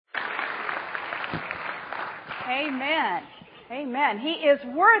Amen. Amen. He is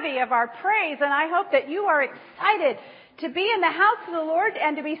worthy of our praise, and I hope that you are excited to be in the house of the Lord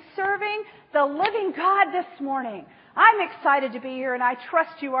and to be serving the living God this morning. I'm excited to be here, and I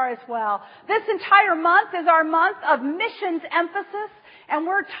trust you are as well. This entire month is our month of missions emphasis, and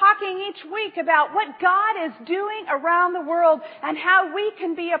we're talking each week about what God is doing around the world and how we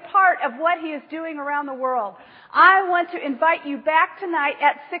can be a part of what He is doing around the world. I want to invite you back tonight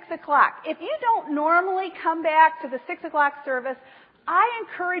at 6 o'clock. If you don't normally come back to the 6 o'clock service, I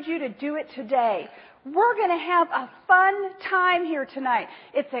encourage you to do it today. We're going to have a fun time here tonight.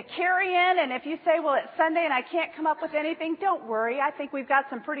 It's a carry-in, and if you say, well, it's Sunday and I can't come up with anything, don't worry. I think we've got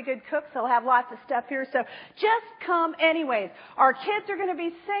some pretty good cooks. They'll have lots of stuff here, so just come anyways. Our kids are going to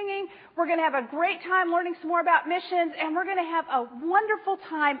be singing. We're going to have a great time learning some more about missions, and we're going to have a wonderful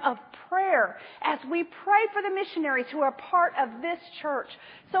time of prayer as we pray for the missionaries who are part of this church.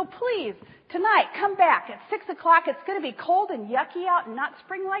 So please, tonight, come back at 6 o'clock. It's going to be cold and yucky out and not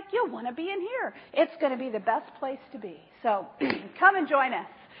spring-like. You'll want to be in here. It's going to be the best place to be. So come and join us.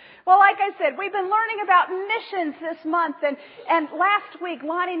 Well, like I said, we've been learning about missions this month, and last week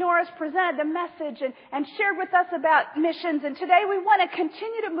Lonnie Norris presented the message and shared with us about missions, and today we want to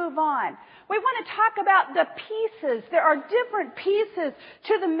continue to move on. We want to talk about the pieces. There are different pieces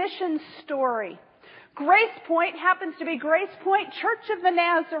to the mission story. Grace Point happens to be Grace Point Church of the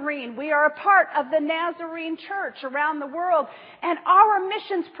Nazarene. We are a part of the Nazarene Church around the world, and our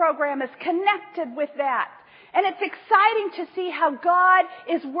missions program is connected with that. And it's exciting to see how God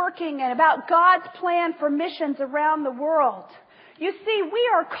is working and about God's plan for missions around the world. You see, we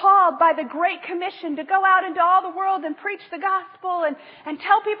are called by the Great Commission to go out into all the world and preach the gospel and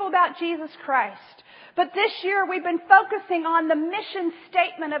tell people about Jesus Christ. But this year we've been focusing on the mission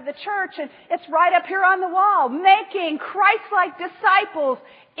statement of the church, and it's right up here on the wall, making Christ-like disciples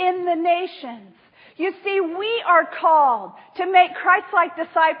in the nations. You see, we are called to make Christ-like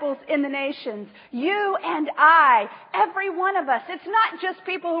disciples in the nations. You and I, every one of us. It's not just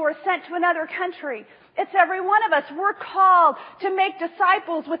people who are sent to another country. It's every one of us. We're called to make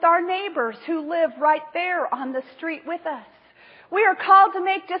disciples with our neighbors who live right there on the street with us. We are called to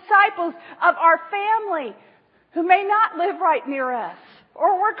make disciples of our family who may not live right near us.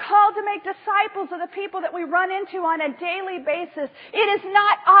 Or we're called to make disciples of the people that we run into on a daily basis. It is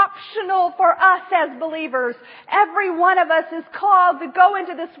not optional for us as believers. Every one of us is called to go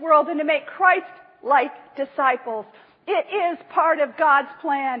into this world and to make Christ-like disciples. It is part of God's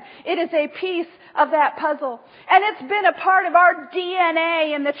plan. It is a piece of that puzzle. And it's been a part of our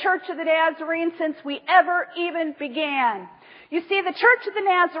DNA in the Church of the Nazarene since we ever even began. You see, the Church of the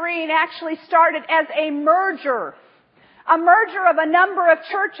Nazarene actually started as a merger of a number of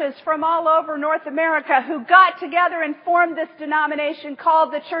churches from all over North America who got together and formed this denomination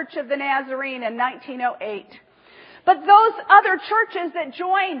called the Church of the Nazarene in 1908. But those other churches that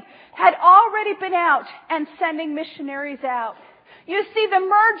joined had already been out and sending missionaries out. You see, the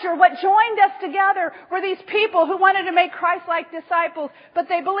merger, what joined us together were these people who wanted to make Christ-like disciples, but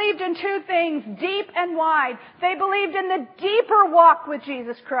they believed in two things, deep and wide. They believed in the deeper walk with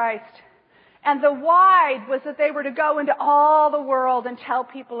Jesus Christ. And the wide was that they were to go into all the world and tell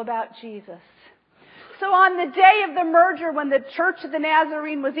people about Jesus. So on the day of the merger, when the Church of the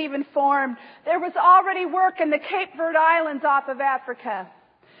Nazarene was even formed, there was already work in the Cape Verde Islands off of Africa.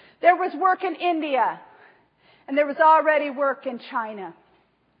 There was work in India. And there was already work in China.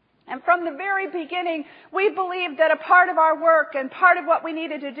 And from the very beginning, we believed that a part of our work and part of what we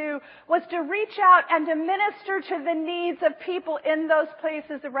needed to do was to reach out and to minister to the needs of people in those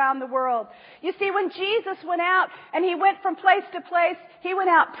places around the world. You see, when Jesus went out and He went from place to place, He went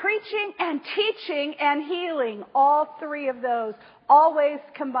out preaching and teaching and healing. All three of those, always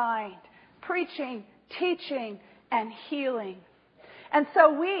combined. Preaching, teaching, and healing. And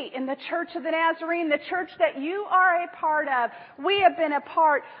so we, in the Church of the Nazarene, the church that you are a part of, we have been a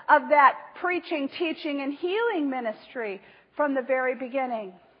part of that preaching, teaching, and healing ministry from the very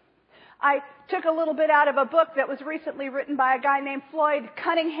beginning. I took a little bit out of a book that was recently written by a guy named Floyd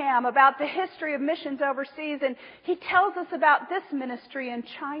Cunningham about the history of missions overseas, and he tells us about this ministry in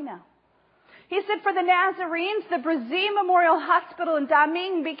China. He said, for the Nazarenes, the Brazil Memorial Hospital in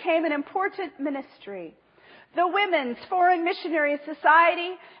Daming became an important ministry. The Women's Foreign Missionary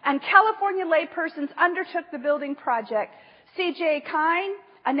Society and California laypersons undertook the building project. C.J. Kine,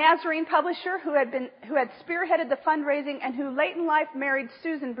 a Nazarene publisher who had spearheaded the fundraising and who late in life married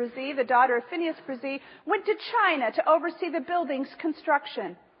Susan Brazil, the daughter of Phineas Brazil, went to China to oversee the building's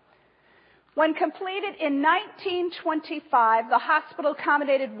construction. When completed in 1925, the hospital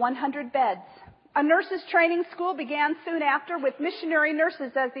accommodated 100 beds. A nurses' training school began soon after with missionary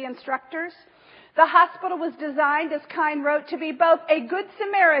nurses as the instructors. The hospital was designed, as Kine wrote, to be both a good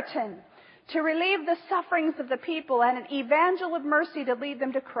Samaritan, to relieve the sufferings of the people, and an evangel of mercy to lead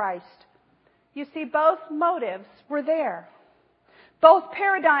them to Christ. You see, both motives were there. Both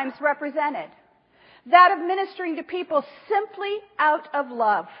paradigms represented. That of ministering to people simply out of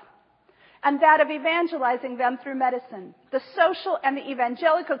love, and that of evangelizing them through medicine. The social and the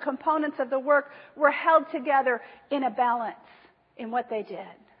evangelical components of the work were held together in a balance in what they did.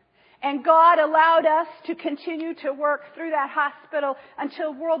 And God allowed us to continue to work through that hospital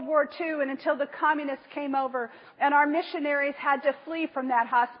until World War II and until the communists came over. And our missionaries had to flee from that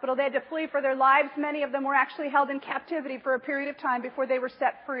hospital. They had to flee for their lives. Many of them were actually held in captivity for a period of time before they were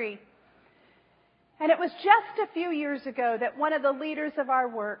set free. And it was just a few years ago that one of the leaders of our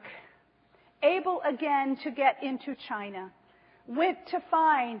work, able again to get into China, went to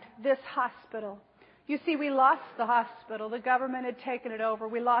find this hospital. You see, we lost the hospital. The government had taken it over.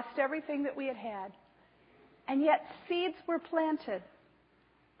 We lost everything that we had had. And yet seeds were planted.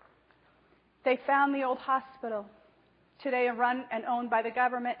 They found the old hospital, today run and owned by the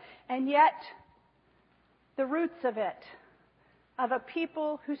government. And yet the roots of it, of a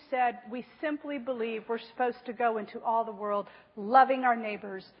people who said, we simply believe we're supposed to go into all the world, loving our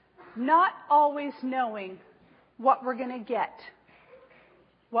neighbors, not always knowing what we're going to get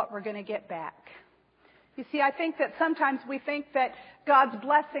back. You see, I think that sometimes we think that God's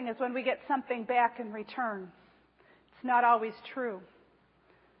blessing is when we get something back in return. It's not always true.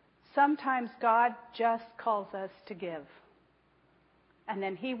 Sometimes God just calls us to give. And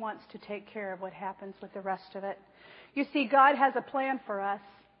then He wants to take care of what happens with the rest of it. You see, God has a plan for us.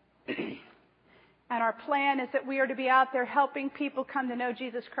 And our plan is that we are to be out there helping people come to know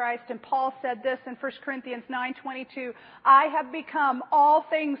Jesus Christ. And Paul said this in 1 Corinthians 9:22, I have become all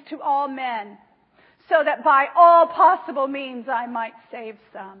things to all men, so that by all possible means I might save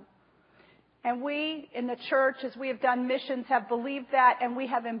some. And we in the church, as we have done missions, have believed that, and we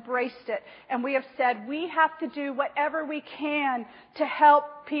have embraced it. And we have said we have to do whatever we can to help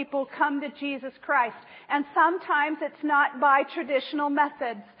people come to Jesus Christ. And sometimes it's not by traditional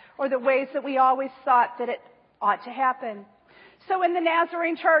methods or the ways that we always thought that it ought to happen. So in the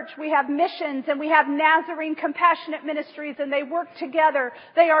Nazarene Church, we have missions and we have Nazarene Compassionate Ministries, and they work together.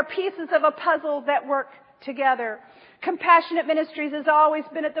 They are pieces of a puzzle that work together. Compassionate Ministries has always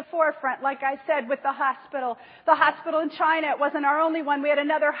been at the forefront, like I said, with the hospital. The hospital in China, it wasn't our only one. We had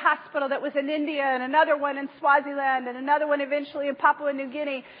another hospital that was in India, and another one in Swaziland, and another one eventually in Papua New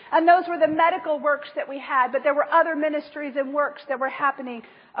Guinea. And those were the medical works that we had, but there were other ministries and works that were happening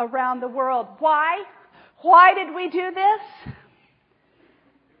around the world. Why? Why did we do this?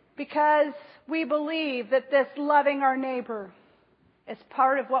 Because we believe that this loving our neighbor is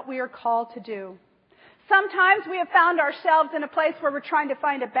part of what we are called to do. Sometimes we have found ourselves in a place where we're trying to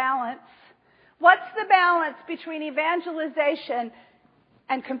find a balance. What's the balance between evangelization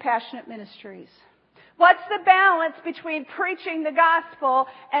and compassionate ministries? What's the balance between preaching the gospel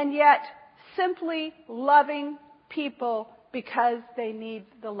and yet simply loving people because they need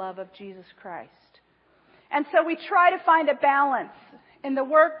the love of Jesus Christ? And so we try to find a balance in the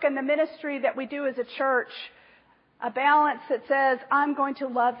work and the ministry that we do as a church, a balance that says, I'm going to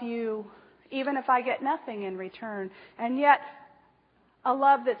love you even if I get nothing in return, and yet a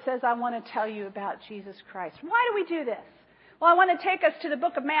love that says, I want to tell you about Jesus Christ. Why do we do this? Well, I want to take us to the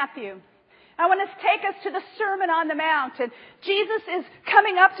book of Matthew. I want to take us to the Sermon on the Mount. And Jesus is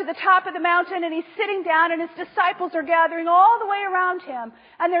coming up to the top of the mountain, and He's sitting down, and His disciples are gathering all the way around Him.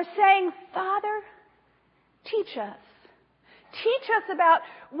 And they're saying, Father, teach us. Teach us about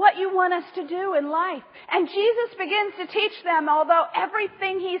what you want us to do in life. And Jesus begins to teach them, although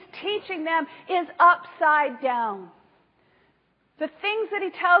everything He's teaching them is upside down. The things that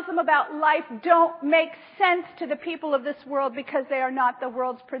He tells them about life don't make sense to the people of this world because they are not the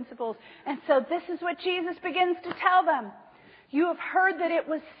world's principles. And so this is what Jesus begins to tell them. You have heard that it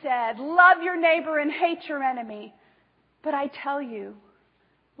was said, love your neighbor and hate your enemy. But I tell you,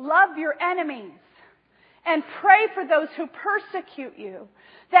 love your enemies. And pray for those who persecute you,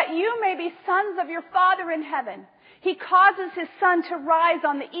 that you may be sons of your Father in heaven. He causes His sun to rise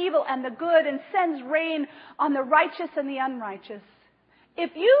on the evil and the good, and sends rain on the righteous and the unrighteous.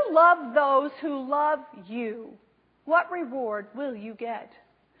 If you love those who love you, what reward will you get?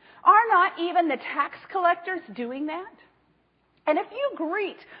 Are not even the tax collectors doing that? And if you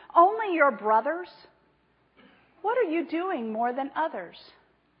greet only your brothers, what are you doing more than others?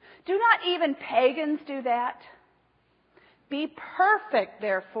 Do not even pagans do that? Be perfect,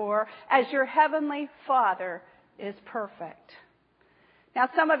 therefore, as your heavenly Father is perfect. Now,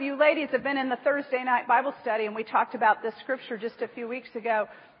 some of you ladies have been in the Thursday night Bible study, and we talked about this scripture just a few weeks ago.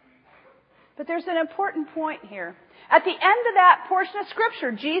 But there's an important point here. At the end of that portion of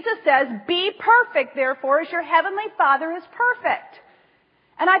Scripture, Jesus says, "Be perfect, therefore, as your heavenly Father is perfect."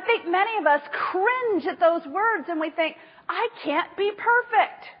 And I think many of us cringe at those words and we think, I can't be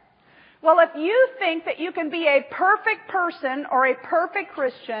perfect. Well, if you think that you can be a perfect person or a perfect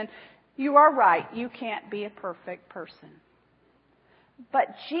Christian, you are right. You can't be a perfect person.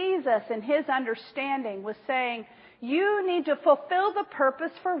 But Jesus, in his understanding, was saying, you need to fulfill the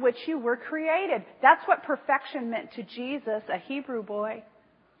purpose for which you were created. That's what perfection meant to Jesus, a Hebrew boy.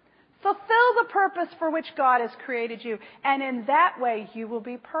 Fulfill the purpose for which God has created you, and in that way you will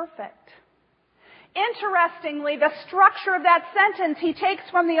be perfect. Interestingly, the structure of that sentence he takes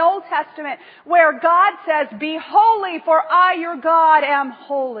from the Old Testament, where God says, "Be holy, for I, your God, am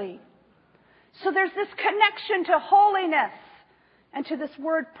holy." So there's this connection to holiness and to this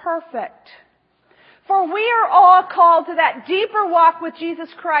word perfect. For we are all called to that deeper walk with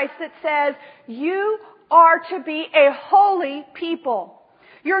Jesus Christ that says, you are to be a holy people.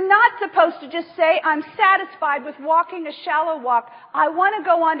 You're not supposed to just say, I'm satisfied with walking a shallow walk. I want to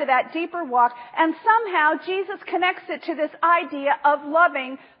go on to that deeper walk. And somehow Jesus connects it to this idea of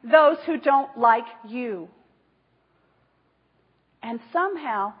loving those who don't like you. And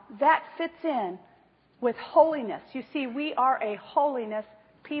somehow that fits in with holiness. You see, we are a holiness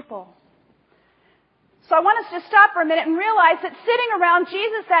people. So I want us to stop for a minute and realize that sitting around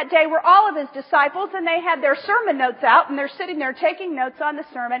Jesus that day were all of his disciples, and they had their sermon notes out, and they're sitting there taking notes on the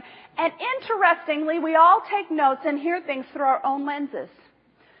sermon. And interestingly, we all take notes and hear things through our own lenses.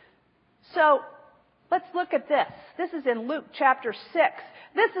 So let's look at this. This is in Luke chapter 6.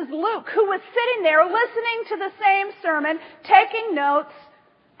 This is Luke, who was sitting there listening to the same sermon, taking notes,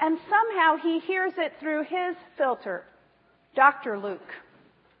 and somehow he hears it through his filter, Dr. Luke.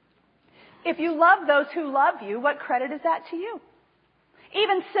 If you love those who love you, what credit is that to you?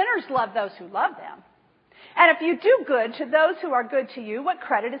 Even sinners love those who love them. And if you do good to those who are good to you, what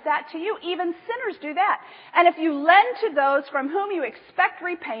credit is that to you? Even sinners do that. And if you lend to those from whom you expect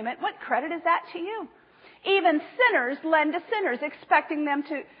repayment, what credit is that to you? Even sinners lend to sinners, expecting them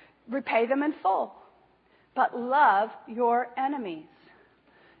to repay them in full. But love your enemies.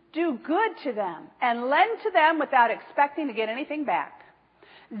 Do good to them and lend to them without expecting to get anything back.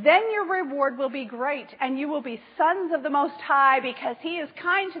 Then your reward will be great, and you will be sons of the Most High, because he is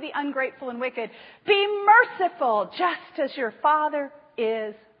kind to the ungrateful and wicked. Be merciful, just as your Father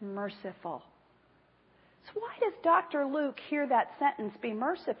is merciful. So why does Dr. Luke hear that sentence, be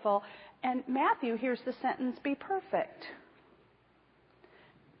merciful, and Matthew hears the sentence, be perfect?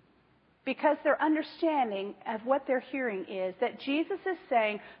 Because their understanding of what they're hearing is that Jesus is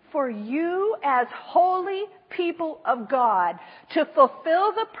saying, for you as holy people of God, to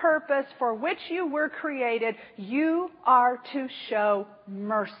fulfill the purpose for which you were created, you are to show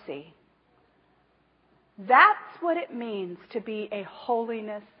mercy. That's what it means to be a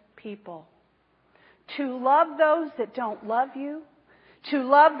holiness people. To love those that don't love you. To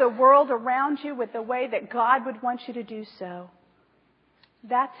love the world around you with the way that God would want you to do so.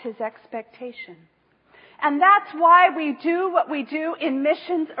 That's his expectation. And that's why we do what we do in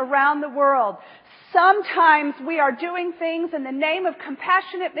missions around the world. Sometimes we are doing things in the name of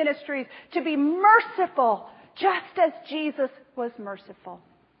compassionate ministries to be merciful, just as Jesus was merciful.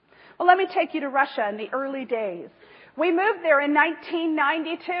 Well, let me take you to Russia in the early days. We moved there in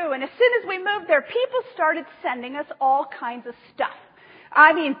 1992, and as soon as we moved there, people started sending us all kinds of stuff.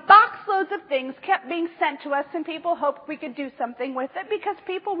 I mean, boxloads of things kept being sent to us, and people hoped we could do something with it because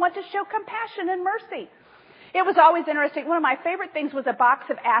people want to show compassion and mercy. It was always interesting. One of my favorite things was a box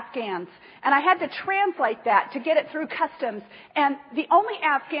of Afghans, and I had to translate that to get it through customs. And the only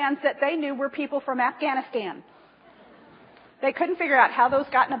Afghans that they knew were people from Afghanistan. They couldn't figure out how those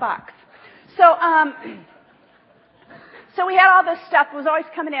got in a box. So we had all this stuff that was always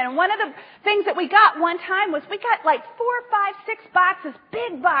coming in. And one of the things that we got one time was we got like 4, 5, 6 boxes,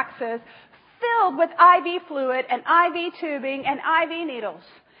 big boxes, filled with IV fluid and IV tubing and IV needles.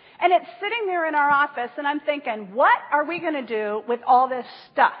 And it's sitting there in our office, and I'm thinking, what are we going to do with all this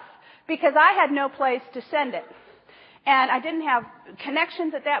stuff? Because I had no place to send it. And I didn't have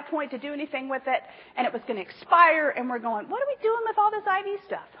connections at that point to do anything with it, and it was going to expire, and we're going, what are we doing with all this IV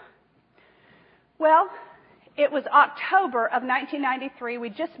stuff? Well, it was October of 1993.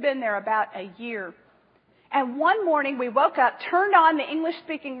 We'd just been there about a year. And one morning we woke up, turned on the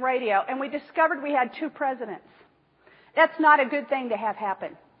English-speaking radio, and we discovered we had 2 presidents. That's not a good thing to have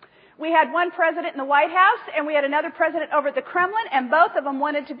happen. We had one president in the White House, and we had another president over at the Kremlin, and both of them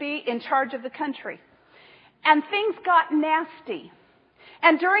wanted to be in charge of the country. And things got nasty.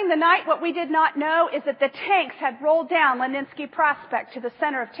 And during the night, what we did not know is that the tanks had rolled down Leninsky Prospect to the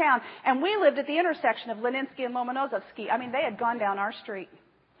center of town. And we lived at the intersection of Leninsky and Lomonosovsky. I mean, they had gone down our street.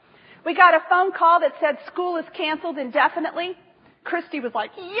 We got a phone call that said school is canceled indefinitely. Christy was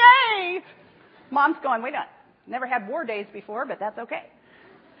like, yay! Mom's going, never had war days before, but that's okay.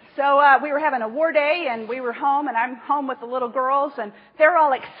 So we were having a war day, and we were home, and I'm home with the little girls, and they're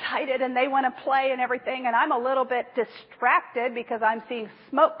all excited, and they want to play and everything, and I'm a little bit distracted because I'm seeing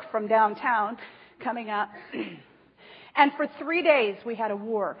smoke from downtown coming up. And for 3 days, we had a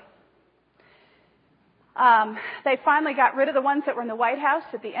war. They finally got rid of the ones that were in the White House.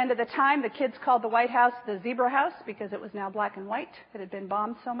 At the end of the time, the kids called the White House the Zebra House because it was now black and white. It had been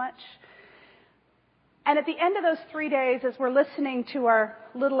bombed so much. And at the end of those 3 days, as we're listening to our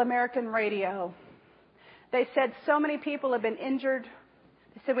little American radio, they said so many people have been injured.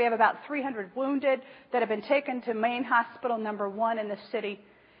 They said we have about 300 wounded that have been taken to Main Hospital number 1 in the city.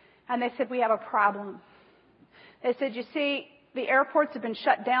 And they said we have a problem. They said, you see, the airports have been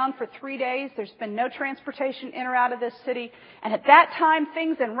shut down for 3 days. There's been no transportation in or out of this city. And at that time,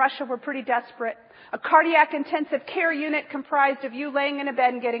 things in Russia were pretty desperate. A cardiac intensive care unit comprised of you laying in a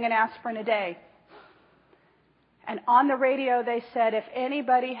bed and getting an aspirin a day. And on the radio, they said, if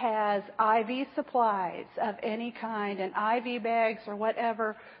anybody has IV supplies of any kind and IV bags or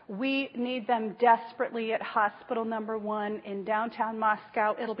whatever, we need them desperately at hospital number 1 in downtown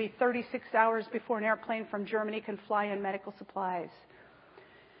Moscow. It'll be 36 hours before an airplane from Germany can fly in medical supplies.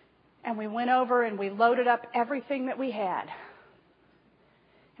 And we went over and we loaded up everything that we had.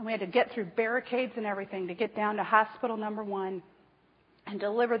 And we had to get through barricades and everything to get down to hospital number 1 and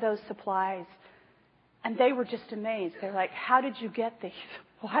deliver those supplies. And they were just amazed. They're like, how did you get these?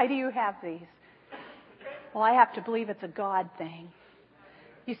 Why do you have these? Well, I have to believe it's a God thing.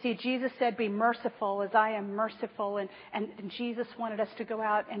 You see, Jesus said, be merciful as I am merciful. And Jesus wanted us to go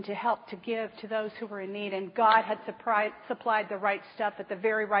out and to help to give to those who were in need. And God had supplied the right stuff at the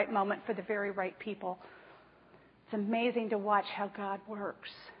very right moment for the very right people. It's amazing to watch how God works.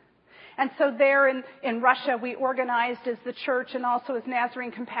 And so there in Russia, we organized as the church and also as Nazarene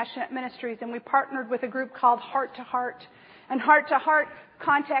Compassionate Ministries, and we partnered with a group called Heart to Heart. And Heart to Heart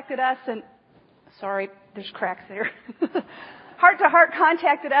contacted us, and sorry, there's cracks there. Heart to Heart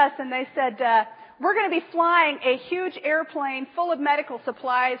contacted us, and they said, we're going to be flying a huge airplane full of medical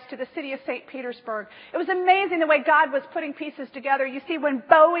supplies to the city of St. Petersburg. It was amazing the way God was putting pieces together. You see, when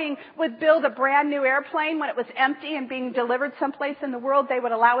Boeing would build a brand new airplane, when it was empty and being delivered someplace in the world, they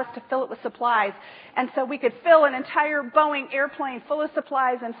would allow us to fill it with supplies. And so we could fill an entire Boeing airplane full of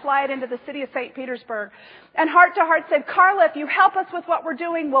supplies and fly it into the city of St. Petersburg. And Heart to Heart said, Carla, if you help us with what we're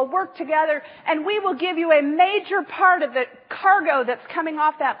doing, we'll work together and we will give you a major part of the cargo that's coming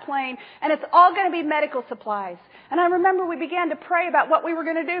off that plane, and it's all going to be medical supplies. And I remember we began to pray about what we were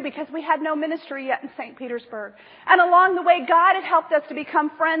going to do because we had no ministry yet in St. Petersburg. And along the way, God had helped us to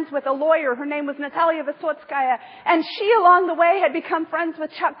become friends with a lawyer. Her name was Natalia Vysotskaya. And she, along the way, had become friends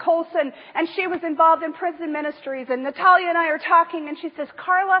with Chuck Colson. And she was involved in prison ministries. And Natalia and I are talking, and she says,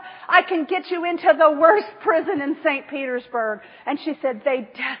 Carla, I can get you into the worst prison in St. Petersburg. And she said, they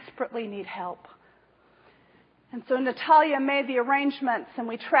desperately need help. And so Natalia made the arrangements, and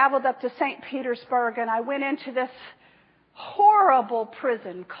we traveled up to St. Petersburg, and I went into this horrible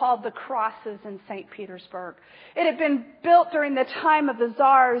prison called the Crosses in St. Petersburg. It had been built during the time of the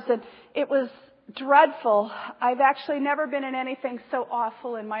Tsars, and it was dreadful. I've actually never been in anything so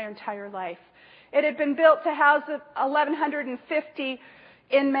awful in my entire life. It had been built to house 1,150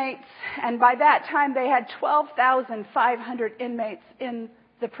 inmates, and by that time they had 12,500 inmates in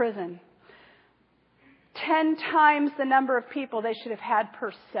the prison. 10 times the number of people they should have had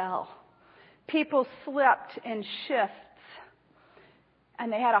per cell. People slept in shifts.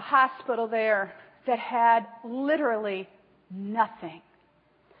 And they had a hospital there that had literally nothing.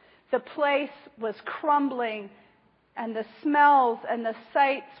 The place was crumbling, and the smells and the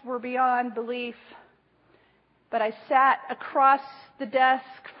sights were beyond belief. But I sat across the desk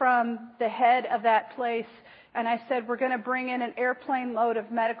from the head of that place, and I said, we're going to bring in an airplane load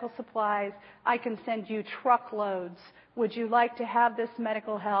of medical supplies. I can send you truckloads. Would you like to have this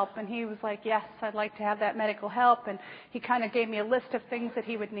medical help? And he was like, yes, I'd like to have that medical help. And he kind of gave me a list of things that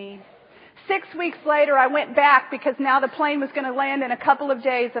he would need. 6 weeks later, I went back because now the plane was going to land in a couple of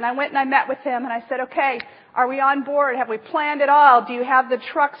days. And I went and I met with him and I said, okay, are we on board? Have we planned it all? Do you have the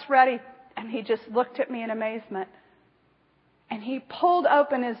trucks ready? And he just looked at me in amazement. And he pulled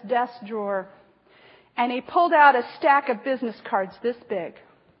open his desk drawer. And he pulled out a stack of business cards this big.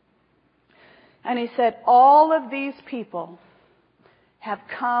 And he said, all of these people have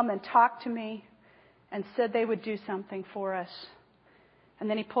come and talked to me and said they would do something for us. And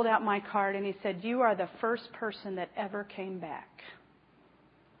then he pulled out my card and he said, "You are the first person that ever came back."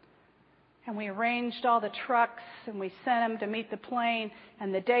 And we arranged all the trucks and we sent them to meet the plane.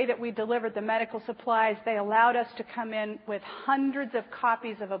 And the day that we delivered the medical supplies, they allowed us to come in with hundreds of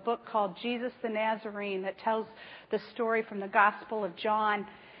copies of a book called Jesus the Nazarene that tells the story from the Gospel of John.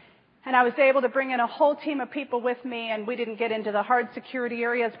 And I was able to bring in a whole team of people with me, and we didn't get into the hard security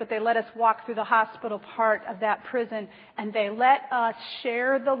areas, but they let us walk through the hospital part of that prison, and they let us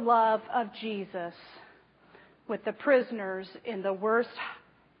share the love of Jesus with the prisoners in the worst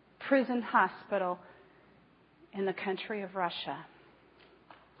prison hospital in the country of Russia.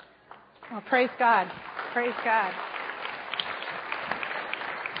 Well, praise God. Praise God.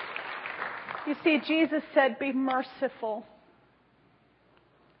 You see, Jesus said, "Be merciful,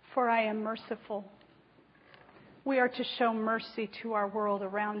 for I am merciful." We are to show mercy to our world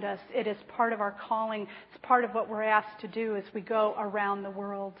around us. It is part of our calling. It's part of what we're asked to do as we go around the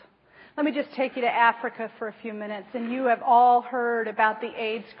world. Let me just take you to Africa for a few minutes. And you have all heard about the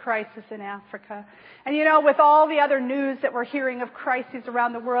AIDS crisis in Africa. And you know, with all the other news that we're hearing of crises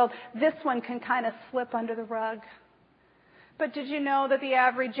around the world, this one can kind of slip under the rug. But did you know that the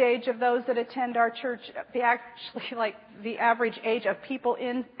average age of those that attend our church, the average age of people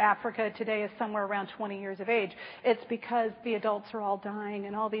in Africa today is somewhere around 20 years of age? It's because the adults are all dying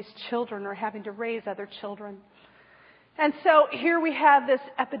and all these children are having to raise other children. And so here we have this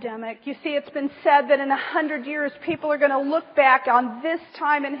epidemic. You see, it's been said that in 100 years, people are going to look back on this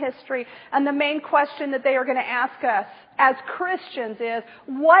time in history, and the main question that they are going to ask us as Christians is,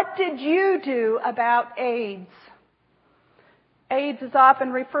 what did you do about AIDS? AIDS is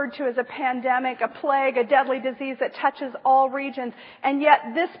often referred to as a pandemic, a plague, a deadly disease that touches all regions. And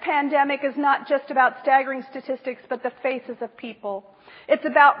yet this pandemic is not just about staggering statistics, but the faces of people. It's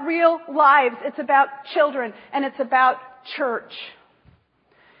about real lives. It's about children. And it's about church.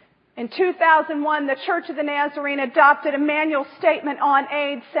 In 2001, the Church of the Nazarene adopted a manual statement on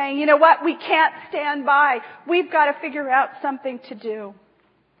AIDS saying, you know what, we can't stand by. We've got to figure out something to do.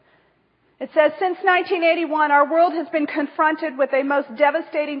 It says, since 1981, our world has been confronted with a most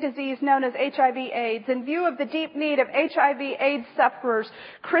devastating disease known as HIV/AIDS. In view of the deep need of HIV/AIDS sufferers,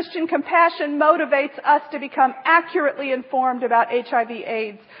 Christian compassion motivates us to become accurately informed about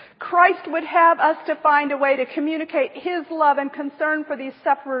HIV/AIDS. Christ would have us to find a way to communicate His love and concern for these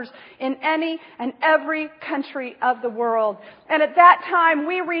sufferers in any and every country of the world. And at that time,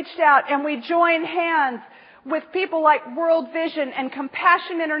 we reached out and we joined hands with people like World Vision and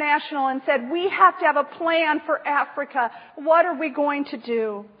Compassion International and said, we have to have a plan for Africa. What are we going to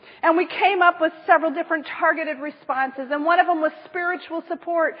do? And we came up with several different targeted responses, and one of them was spiritual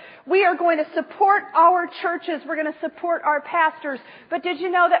support. We are going to support our churches. We're going to support our pastors. But did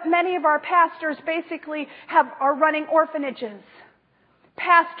you know that many of our pastors basically are running orphanages?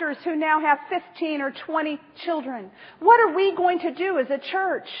 Pastors who now have 15 or 20 children. What are we going to do as a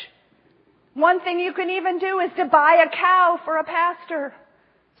church? One thing you can even do is to buy a cow for a pastor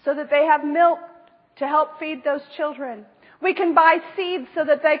so that they have milk to help feed those children. We can buy seeds so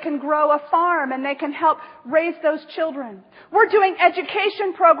that they can grow a farm and they can help raise those children. We're doing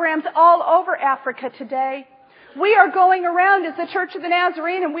education programs all over Africa today. We are going around as the Church of the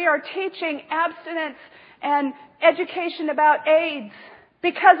Nazarene and we are teaching abstinence and education about AIDS.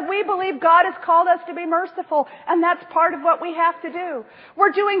 Because we believe God has called us to be merciful, and that's part of what we have to do.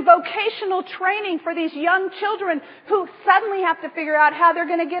 We're doing vocational training for these young children who suddenly have to figure out how they're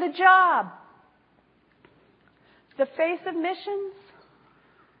going to get a job. The face of missions,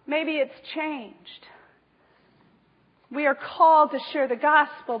 maybe it's changed. We are called to share the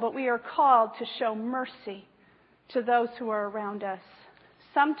gospel, but we are called to show mercy to those who are around us,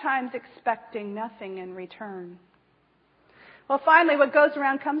 sometimes expecting nothing in return. Well, finally, what goes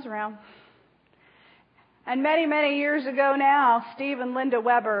around comes around. And many, many years ago now, Steve and Linda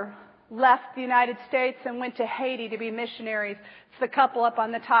Weber left the United States and went to Haiti to be missionaries. It's the couple up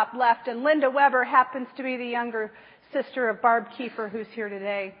on the top left. And Linda Weber happens to be the younger sister of Barb Kiefer, who's here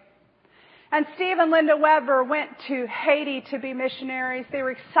today. And Steve and Linda Weber went to Haiti to be missionaries. They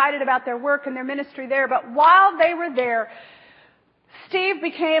were excited about their work and their ministry there. But while they were there, Steve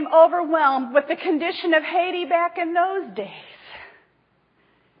became overwhelmed with the condition of Haiti back in those days.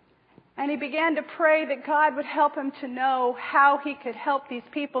 And he began to pray that God would help him to know how he could help these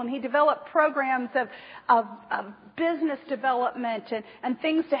people. And he developed programs of business development and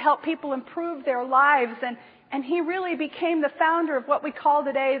things to help people improve their lives. And he really became the founder of what we call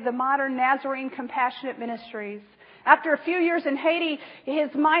today the modern Nazarene Compassionate Ministries. After a few years in Haiti,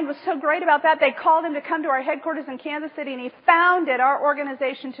 his mind was so great about that, they called him to come to our headquarters in Kansas City, and he founded our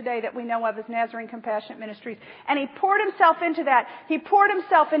organization today that we know of as Nazarene Compassionate Ministries. And he poured himself into that. He poured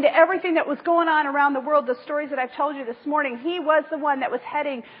himself into everything that was going on around the world, the stories that I've told you this morning. He was the one that was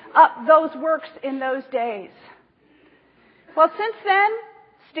heading up those works in those days. Well, since then,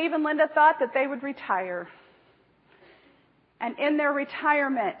 Steve and Linda thought that they would retire. And in their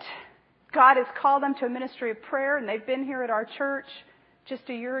retirement, God has called them to a ministry of prayer, and they've been here at our church just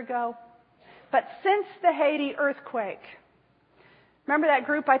a year ago. But since the Haiti earthquake, remember that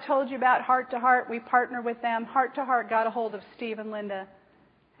group I told you about, Heart to Heart? We partner with them. Heart to Heart got a hold of Steve and Linda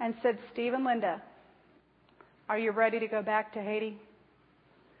and said, Steve and Linda, are you ready to go back to Haiti?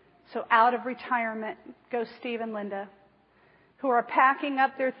 So out of retirement go Steve and Linda, who are packing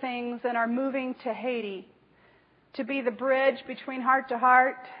up their things and are moving to Haiti to be the bridge between Heart to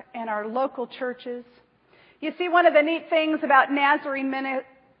Heart and our local churches. You see, one of the neat things about Nazarene,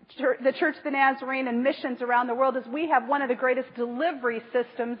 the Church of the Nazarene and missions around the world is we have one of the greatest delivery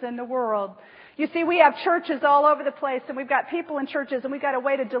systems in the world. You see, we have churches all over the place, and we've got people in churches, and we've got a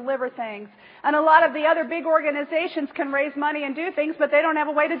way to deliver things. And a lot of the other big organizations can raise money and do things, but they don't have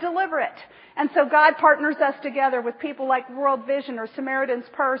a way to deliver it. And so God partners us together with people like World Vision or Samaritan's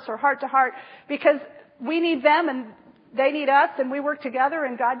Purse or Heart to Heart, because we need them and they need us, and we work together,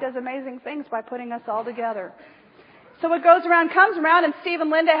 and God does amazing things by putting us all together. So what goes around comes around, and Steve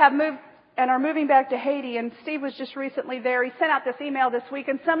and Linda have moved and are moving back to Haiti, and Steve was just recently there. He sent out this email this week,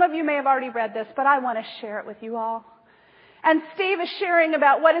 and some of you may have already read this, but I want to share it with you all. And Steve is sharing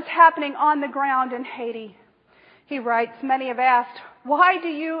about what is happening on the ground in Haiti. He writes, many have asked, what do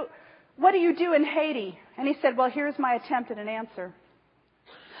you do in Haiti? And he said, well, here's my attempt at an answer.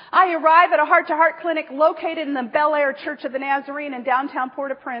 I arrive at a heart-to-heart clinic located in the Bel Air Church of the Nazarene in downtown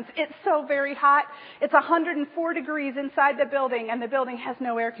Port-au-Prince. It's so very hot. It's 104 degrees inside the building, and the building has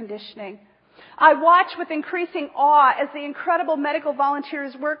no air conditioning. I watch with increasing awe as the incredible medical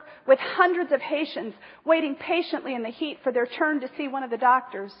volunteers work with hundreds of Haitians waiting patiently in the heat for their turn to see one of the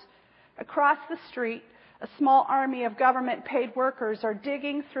doctors. Across the street, a small army of government-paid workers are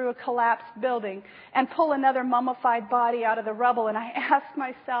digging through a collapsed building and pull another mummified body out of the rubble. And I ask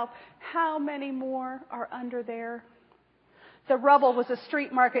myself, how many more are under there? The rubble was a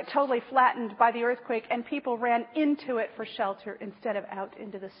street market totally flattened by the earthquake, and people ran into it for shelter instead of out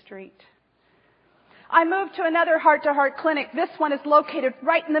into the street. I moved to another heart-to-heart clinic. This one is located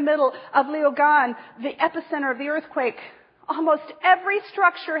right in the middle of Léogâne, the epicenter of the earthquake. Almost every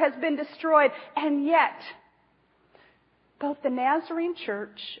structure has been destroyed, and yet both the Nazarene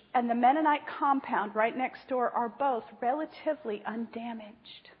Church and the Mennonite compound right next door are both relatively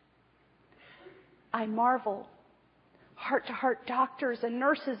undamaged. I marvel. Heart-to-heart doctors and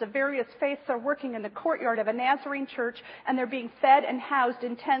nurses of various faiths are working in the courtyard of a Nazarene church, and they're being fed and housed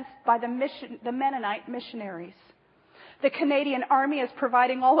in tents by the Mennonite missionaries. The Canadian Army is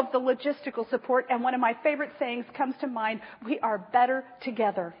providing all of the logistical support, and one of my favorite sayings comes to mind, we are better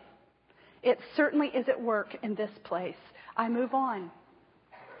together. It certainly is at work in this place. I move on.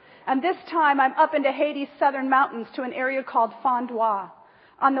 And this time I'm up into Haiti's southern mountains to an area called Fondois.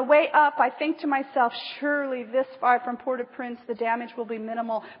 On the way up, I think to myself, surely this far from Port-au-Prince, the damage will be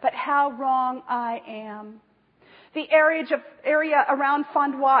minimal, but how wrong I am. The area around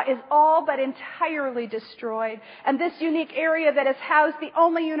Fondois is all but entirely destroyed. And this unique area that has housed the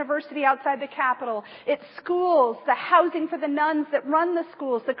only university outside the capital, its schools, the housing for the nuns that run the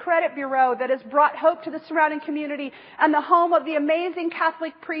schools, the credit bureau that has brought hope to the surrounding community, and the home of the amazing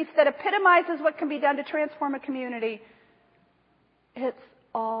Catholic priest that epitomizes what can be done to transform a community. It's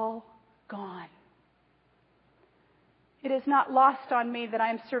all gone. It is not lost on me that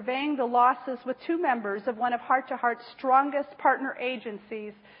I am surveying the losses with two members of one of Heart to Heart's strongest partner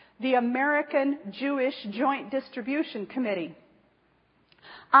agencies, the American Jewish Joint Distribution Committee.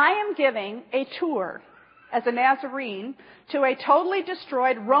 I am giving a tour as a Nazarene to a totally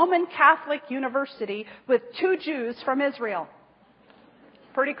destroyed Roman Catholic university with two Jews from Israel.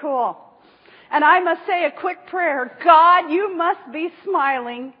 Pretty cool. And I must say a quick prayer. God, you must be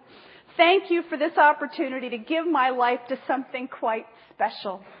smiling. Thank you for this opportunity to give my life to something quite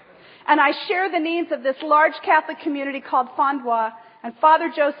special. And I share the needs of this large Catholic community called Fondois. And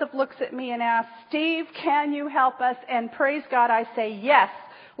Father Joseph looks at me and asks, Steve, can you help us? And praise God, I say yes,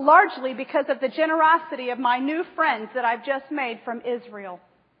 largely because of the generosity of my new friends that I've just made from Israel.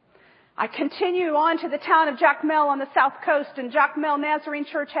 I continue on to the town of Jacmel on the south coast, and Jacmel Nazarene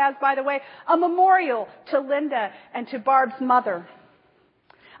Church has, by the way, a memorial to Linda and to Barb's mother.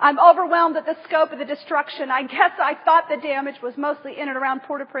 I'm overwhelmed at the scope of the destruction. I guess I thought the damage was mostly in and around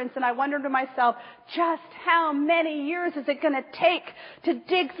Port-au-Prince, and I wondered to myself, just how many years is it going to take to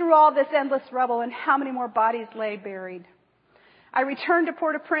dig through all this endless rubble, and how many more bodies lay buried? I returned to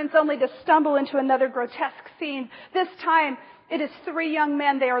Port-au-Prince only to stumble into another grotesque scene. This time, it is 3 young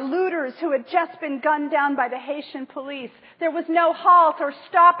men. They are looters who had just been gunned down by the Haitian police. There was no halt or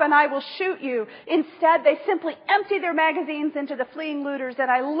stop and I will shoot you. Instead, they simply empty their magazines into the fleeing looters, and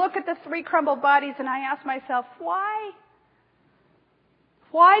I look at the 3 crumbled bodies and I ask myself, why?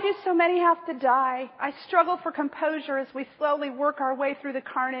 Why do so many have to die? I struggle for composure as we slowly work our way through the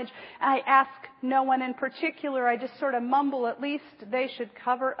carnage. I ask no one in particular. I just sort of mumble, at least they should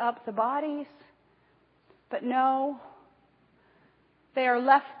cover up the bodies. But no, they are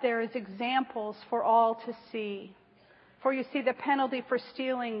left there as examples for all to see. For you see, the penalty for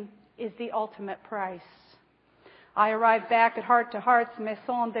stealing is the ultimate price. I arrive back at Heart to Heart's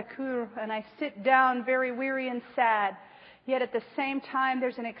Maison de Cure, and I sit down very weary and sad. Yet at the same time,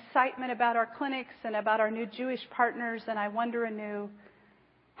 there's an excitement about our clinics and about our new Jewish partners, and I wonder anew,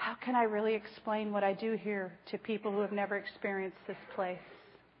 how can I really explain what I do here to people who have never experienced this place?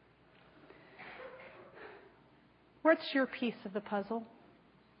 What's your piece of the puzzle?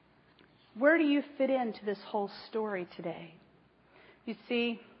 Where do you fit into this whole story today? You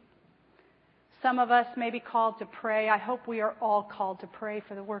see, some of us may be called to pray. I hope we are all called to pray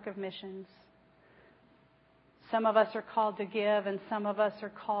for the work of missions. Some of us are called to give, and some of us are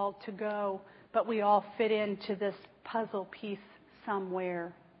called to go, but we all fit into this puzzle piece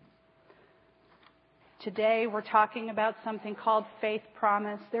somewhere. Today we're talking about something called Faith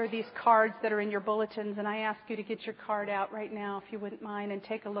Promise. There are these cards that are in your bulletins, and I ask you to get your card out right now, if you wouldn't mind, and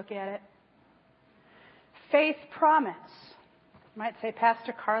take a look at it. Faith Promise. You might say,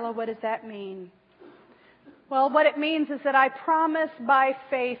 Pastor Carla, what does that mean? Well, what it means is that I promise by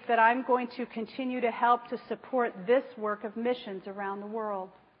faith that I'm going to continue to help to support this work of missions around the world.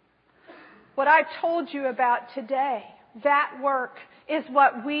 What I've told you about today, that work is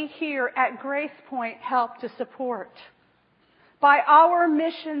what we here at Grace Point help to support. By our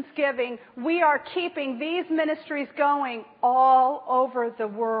missions giving, we are keeping these ministries going all over the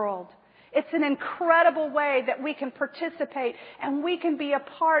world. It's an incredible way that we can participate and we can be a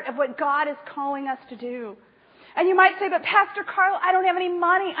part of what God is calling us to do. And you might say, but Pastor Carl, I don't have any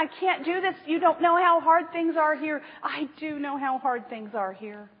money. I can't do this. You don't know how hard things are here. I do know how hard things are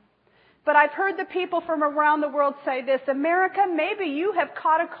here. But I've heard the people from around the world say this, America, maybe you have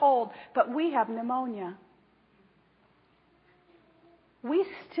caught a cold, but we have pneumonia. We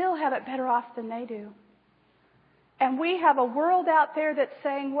still have it better off than they do. And we have a world out there that's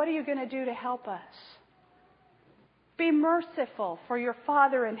saying, what are you going to do to help us? Be merciful, for your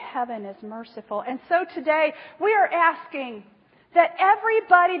Father in heaven is merciful. And so today, we are asking that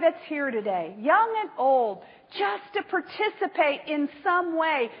everybody that's here today, young and old, just to participate in some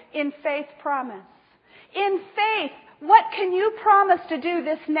way in Faith Promise. In faith, what can you promise to do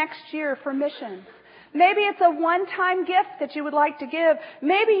this next year for missions? Maybe it's a one-time gift that you would like to give.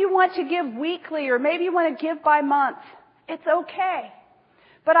 Maybe you want to give weekly, or maybe you want to give by month. It's okay.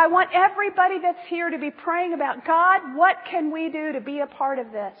 But I want everybody that's here to be praying about, God, what can we do to be a part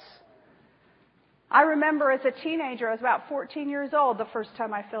of this? I remember as a teenager, I was about 14 years old the first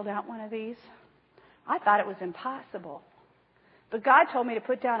time I filled out one of these. I thought it was impossible. But God told me to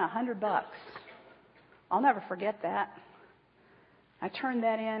put down $100. I'll never forget that. I turned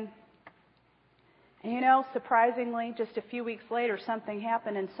that in. And you know, surprisingly, just a few weeks later, something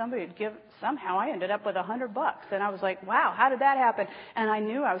happened and somehow I ended up with $100. And I was like, wow, how did that happen? And I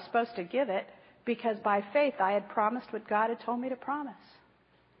knew I was supposed to give it because by faith I had promised what God had told me to promise.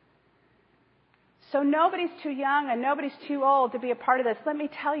 So nobody's too young and nobody's too old to be a part of this. Let me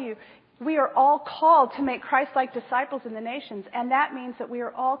tell you, we are all called to make Christ-like disciples in the nations. And that means that we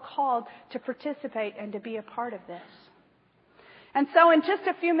are all called to participate and to be a part of this. And so in just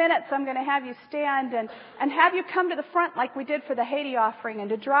a few minutes, I'm going to have you stand and have you come to the front like we did for the Haiti offering and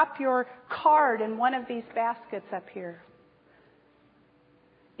to drop your card in one of these baskets up here.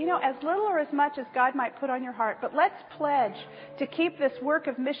 You know, as little or as much as God might put on your heart, but let's pledge to keep this work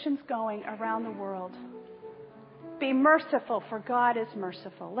of missions going around the world. Be merciful, for God is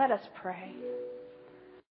merciful. Let us pray.